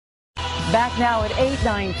Back now at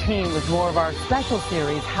 8:19 with more of our special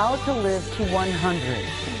series, How to Live to 100.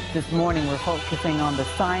 This morning we're focusing on the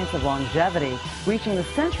science of longevity. Reaching the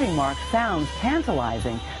century mark sounds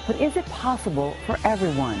tantalizing, but is it possible for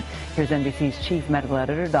everyone? Here's NBC's chief medical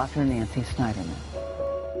editor, Dr. Nancy Snyderman.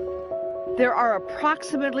 There are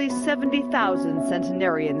approximately 70,000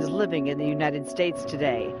 centenarians living in the United States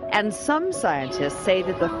today, and some scientists say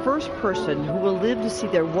that the first person who will live to see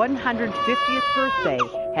their 150th birthday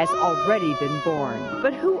has already been born.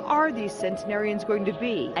 But who are these centenarians going to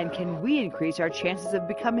be, and can we increase our chances of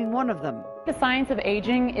becoming one of them? The science of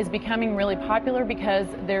aging is becoming really popular because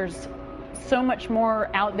there's so much more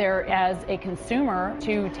out there as a consumer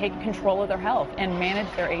to take control of their health and manage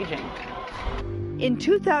their aging. In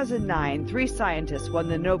 2009, 3 scientists won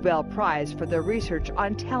the Nobel Prize for their research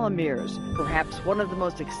on telomeres, perhaps one of the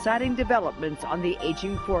most exciting developments on the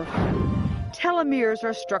aging forefront. Telomeres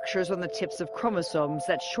are structures on the tips of chromosomes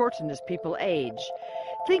that shorten as people age.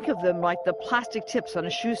 Think of them like the plastic tips on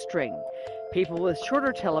a shoestring. People with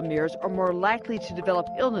shorter telomeres are more likely to develop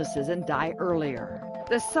illnesses and die earlier.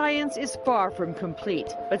 The science is far from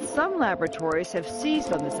complete, but some laboratories have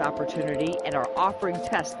seized on this opportunity and are offering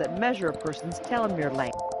tests that measure a person's telomere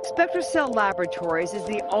length. SpectraCell Laboratories is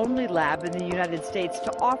the only lab in the United States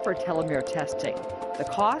to offer telomere testing. The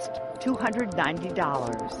cost?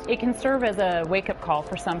 $290. It can serve as a wake-up call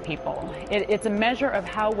for some people. It's a measure of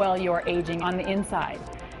how well you're aging on the inside.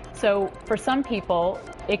 So for some people,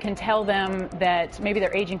 it can tell them that maybe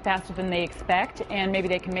they're aging faster than they expect, and maybe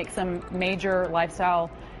they can make some major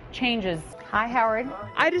lifestyle changes. Hi, Howard.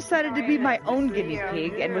 I decided to be my own guinea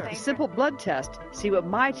pig and with a simple blood test, see what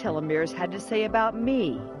my telomeres had to say about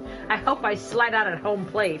me. I hope I slide out at home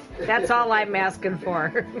plate. That's all I'm asking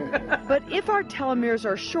for. But if our telomeres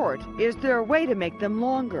are short, is there a way to make them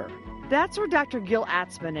longer? That's where Dr. Gil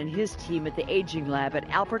Atzman and his team at the Aging Lab at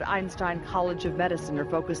Albert Einstein College of Medicine are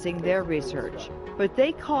focusing their research. But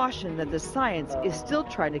they caution that the science is still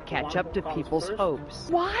trying to catch up to people's hopes.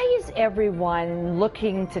 Why is everyone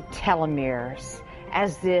looking to telomeres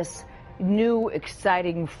as this new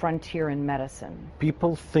exciting frontier in medicine?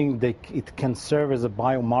 People think that it can serve as a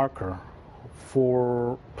biomarker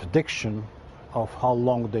for prediction of how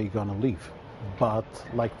long they're going to live. But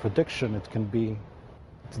like prediction, it can be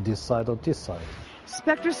this side or this side.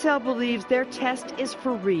 SpectraCell believes their test is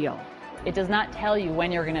for real. It does not tell you when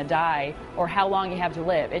you're going to die or how long you have to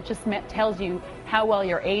live. It just tells you how well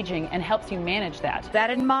you're aging and helps you manage that.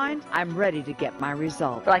 That in mind, I'm ready to get my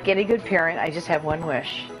result. Like any good parent, I just have one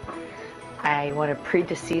wish. I want to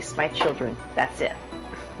predecease my children. That's it.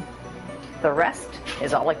 The rest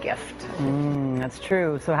is all a gift. That's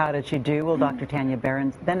true. So how did she do? Well, Dr. Tanya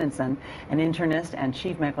Benenson, an internist and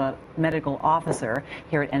chief medical officer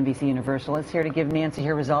here at NBC Universal, is here to give Nancy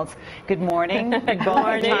her results. Good morning. Good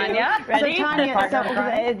morning, Tanya. Ready? So,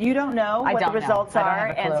 Tanya, you don't know what the results are,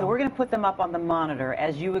 and so we're going to put them up on the monitor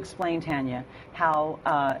as you explain, Tanya, how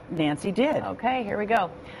Nancy did. Okay, here we go.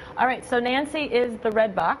 All right, so Nancy is the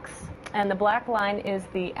red box, and the black line is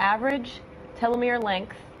the average telomere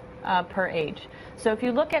length per age. So if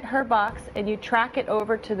you look at her box and you track it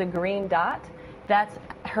over to the green dot, that's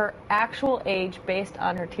her actual age based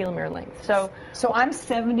on her telomere length. So I'm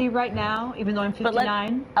 70 right now, even though I'm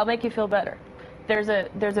 59. I'll make you feel better. There's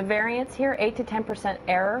a variance here, 8 to 10%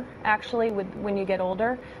 error actually when you get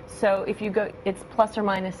older. So if you go, it's plus or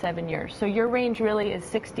minus 7 years. So your range really is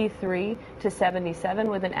 63 to 77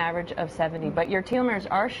 with an average of 70. But your telomeres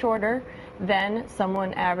are shorter than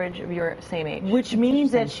someone average of your same age. Which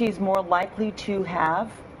means that she's more likely to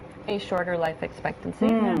have a shorter life expectancy.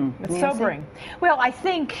 It's sobering. Well, I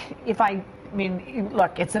think I mean,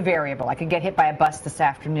 look, it's a variable. I could get hit by a bus this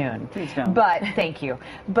afternoon. Please don't. But thank you.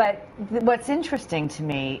 But what's interesting to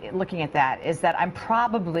me looking at that is that I'm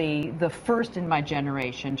probably the first in my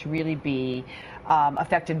generation to really be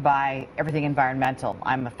affected by everything environmental.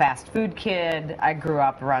 I'm a fast food kid. I grew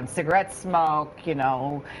up around cigarette smoke. You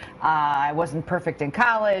know, I wasn't perfect in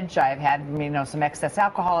college. I've had, you know, some excess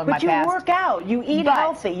alcohol in my past. But you work out. You eat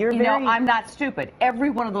healthy. You know, I'm not stupid. Every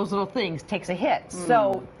one of those little things takes a hit.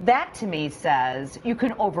 So that to me says you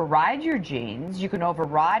can override your genes. You can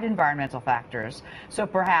override environmental factors. So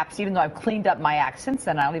perhaps even though I've cleaned up my act since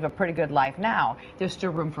then, I live a pretty good life now, there's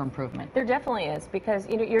still room for improvement. There definitely is, because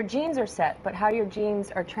you know your genes are set, but how you your genes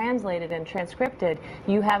are translated and transcripted,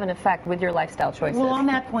 you have an effect with your lifestyle choices. Well, on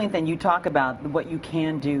that point, then, you talk about what you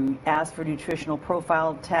can do. Ask for nutritional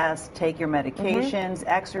profile tests, take your medications,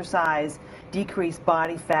 exercise, decrease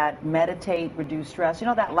body fat, meditate, reduce stress. You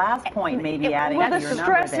know, that last point may be adding well, to the your number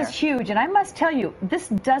stress there. is huge, and I must tell you, this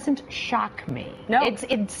doesn't shock me. No.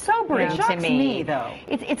 It's sobering It to shocks me, though.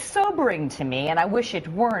 It's sobering to me, and I wish it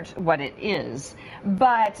weren't what it is.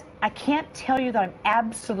 But I can't tell you that I'm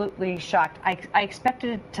absolutely shocked. I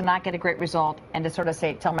expected to not get a great result and to sort of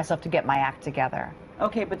tell myself to get my act together.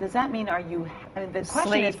 Okay, but does that mean, I mean, the question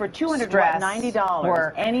Sleep, is, for $290,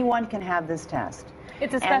 work. anyone can have this test.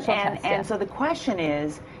 It's a special test. And so the question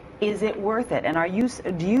is it worth it? And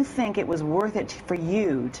do you think it was worth it for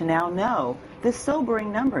you to now know this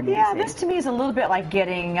sobering number, Nancy? Yeah, this to me is a little bit like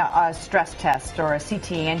getting a stress test or a CT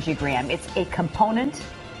angiogram. It's a component.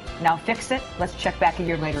 Now fix it. Let's check back a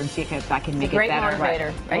year later and see if I can make it better. Great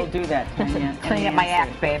motivator, right? We'll do that, Tanya. Cleaning up my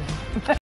act, babe.